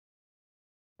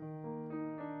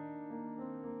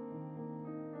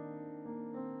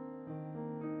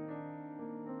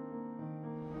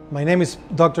My name is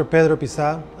Dr. Pedro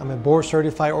Piza. I'm a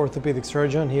board-certified orthopedic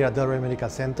surgeon here at Delray Medical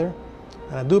Center,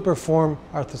 and I do perform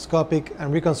arthroscopic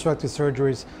and reconstructive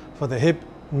surgeries for the hip,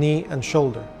 knee, and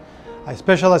shoulder. I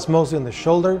specialize mostly on the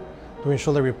shoulder, doing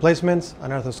shoulder replacements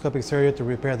and arthroscopic surgery to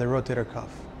repair the rotator cuff.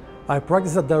 I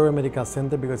practice at Delray Medical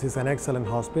Center because it's an excellent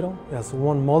hospital. It has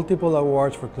won multiple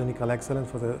awards for clinical excellence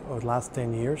for the last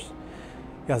 10 years.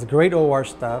 It has great OR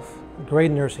staff,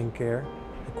 great nursing care.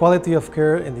 The quality of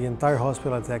care in the entire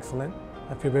hospital is excellent.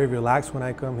 I feel very relaxed when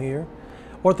I come here.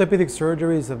 Orthopedic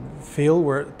surgery is a field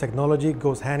where technology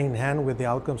goes hand in hand with the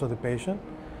outcomes of the patient.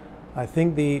 I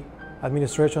think the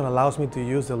administration allows me to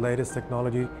use the latest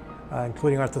technology,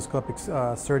 including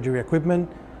arthroscopic surgery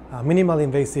equipment, minimally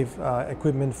invasive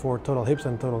equipment for total hips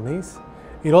and total knees.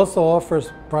 It also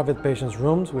offers private patients'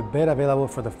 rooms with bed available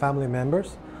for the family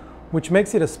members, which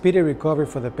makes it a speedy recovery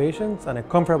for the patients and a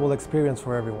comfortable experience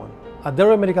for everyone. At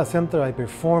Delray Medical Center, I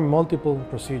perform multiple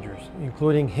procedures,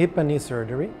 including hip and knee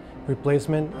surgery,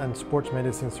 replacement, and sports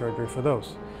medicine surgery for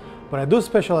those. But I do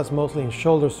specialize mostly in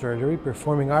shoulder surgery,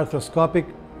 performing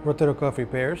arthroscopic rotator cuff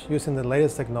repairs using the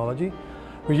latest technology.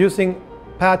 We're using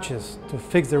patches to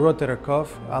fix the rotator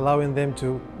cuff, allowing them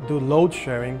to do load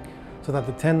sharing so that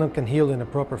the tendon can heal in a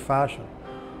proper fashion.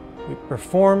 We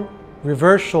perform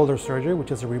reverse shoulder surgery, which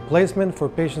is a replacement for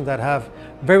patients that have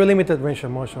very limited range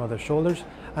of motion of their shoulders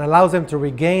and allows them to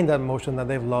regain that motion that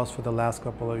they've lost for the last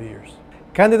couple of years.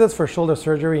 Candidates for shoulder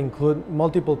surgery include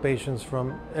multiple patients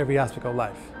from every aspect of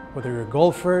life. Whether you're a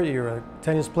golfer, you're a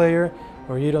tennis player,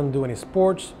 or you don't do any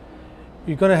sports,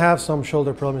 you're going to have some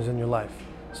shoulder problems in your life.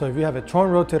 So if you have a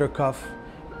torn rotator cuff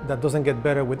that doesn't get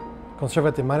better with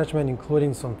conservative management,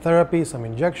 including some therapy, some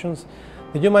injections,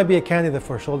 then you might be a candidate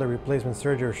for shoulder replacement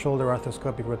surgery or shoulder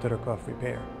arthroscopic rotator cuff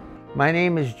repair. My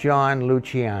name is John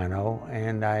Luciano,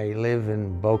 and I live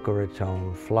in Boca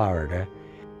Raton, Florida.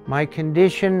 My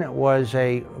condition was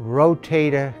a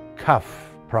rotator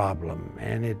cuff problem,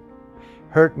 and it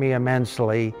hurt me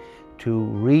immensely to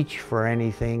reach for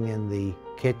anything in the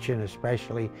kitchen,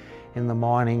 especially in the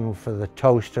morning for the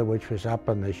toaster, which was up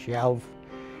on the shelf,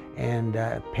 and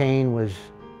pain was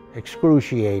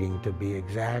excruciating, to be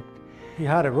exact. He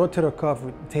had a rotator cuff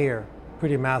tear,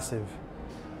 pretty massive,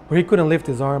 where he couldn't lift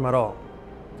his arm at all.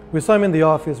 We saw him in the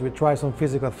office. We tried some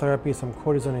physical therapy, some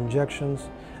cortisone injections,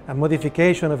 and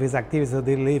modification of his activities of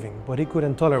daily living, but he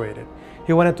couldn't tolerate it.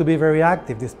 He wanted to be very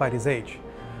active despite his age.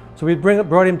 So we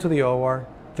brought him to the OR.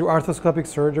 Through arthroscopic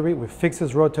surgery, we fixed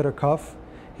his rotator cuff.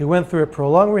 He went through a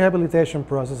prolonged rehabilitation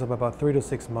process of about 3 to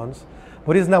 6 months,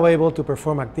 but he's now able to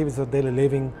perform activities of daily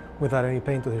living without any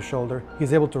pain to his shoulder.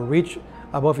 He's able to reach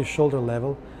above his shoulder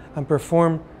level and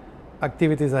perform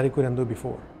activities that he couldn't do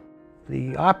before.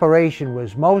 The operation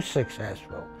was most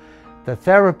successful. The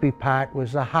therapy part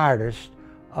was the hardest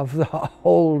of the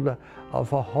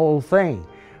whole thing,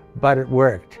 but it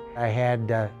worked. I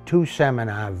had 2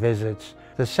 seminar visits.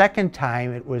 The second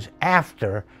time it was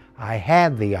after I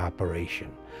had the operation,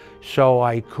 so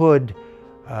I could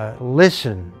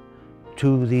listen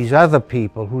to these other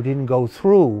people who didn't go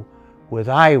through what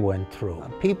I went through.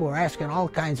 People were asking all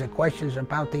kinds of questions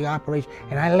about the operation,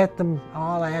 and I let them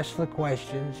all ask the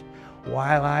questions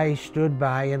while I stood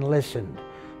by and listened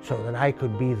so that I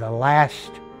could be the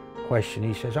last question.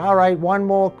 He says, "All right, one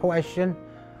more question."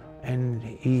 And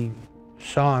he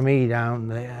saw me down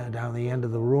the end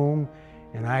of the room,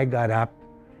 and I got up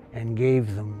and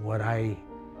gave them what I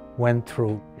went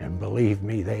through. And believe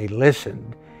me, they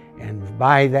listened. And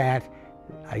by that,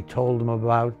 I told them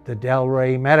about the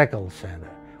Delray Medical Center.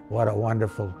 What a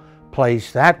wonderful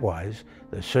place that was.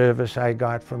 The service I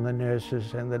got from the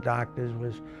nurses and the doctors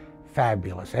was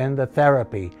fabulous. And the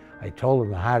therapy. I told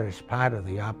them the hardest part of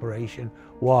the operation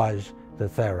was the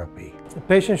therapy. The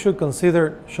patient should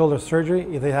consider shoulder surgery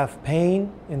if they have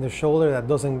pain in the shoulder that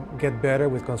doesn't get better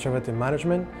with conservative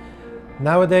management.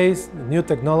 Nowadays, the new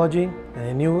technology and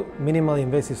a new minimally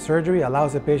invasive surgery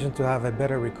allows the patient to have a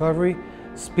better recovery,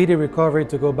 speedy recovery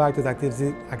to go back to the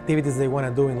activities they want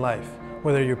to do in life.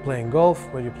 Whether you're playing golf,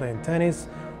 whether you're playing tennis,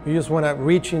 you just want to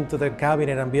reach into the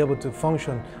cabinet and be able to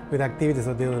function with activities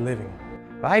of daily living.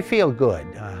 I feel good,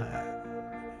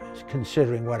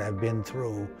 considering what I've been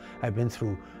through. I've been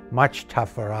through much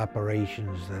tougher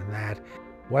operations than that.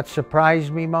 What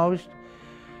surprised me most?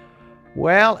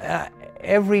 Well,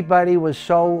 everybody was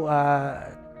so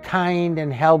kind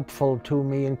and helpful to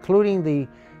me, including the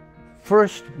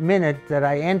first minute that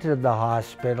I entered the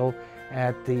hospital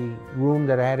at the room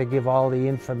that I had to give all the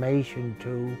information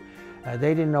to.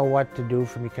 They didn't know what to do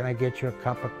for me. Can I get you a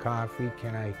cup of coffee?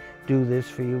 Can I do this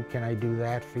for you? Can I do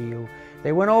that for you?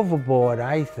 They went overboard,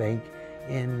 I think,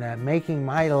 in making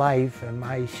my life and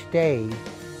my stay,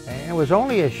 and it was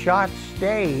only a short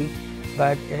stay,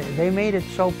 but they made it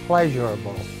so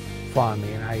pleasurable for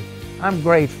me, and I'm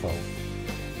grateful.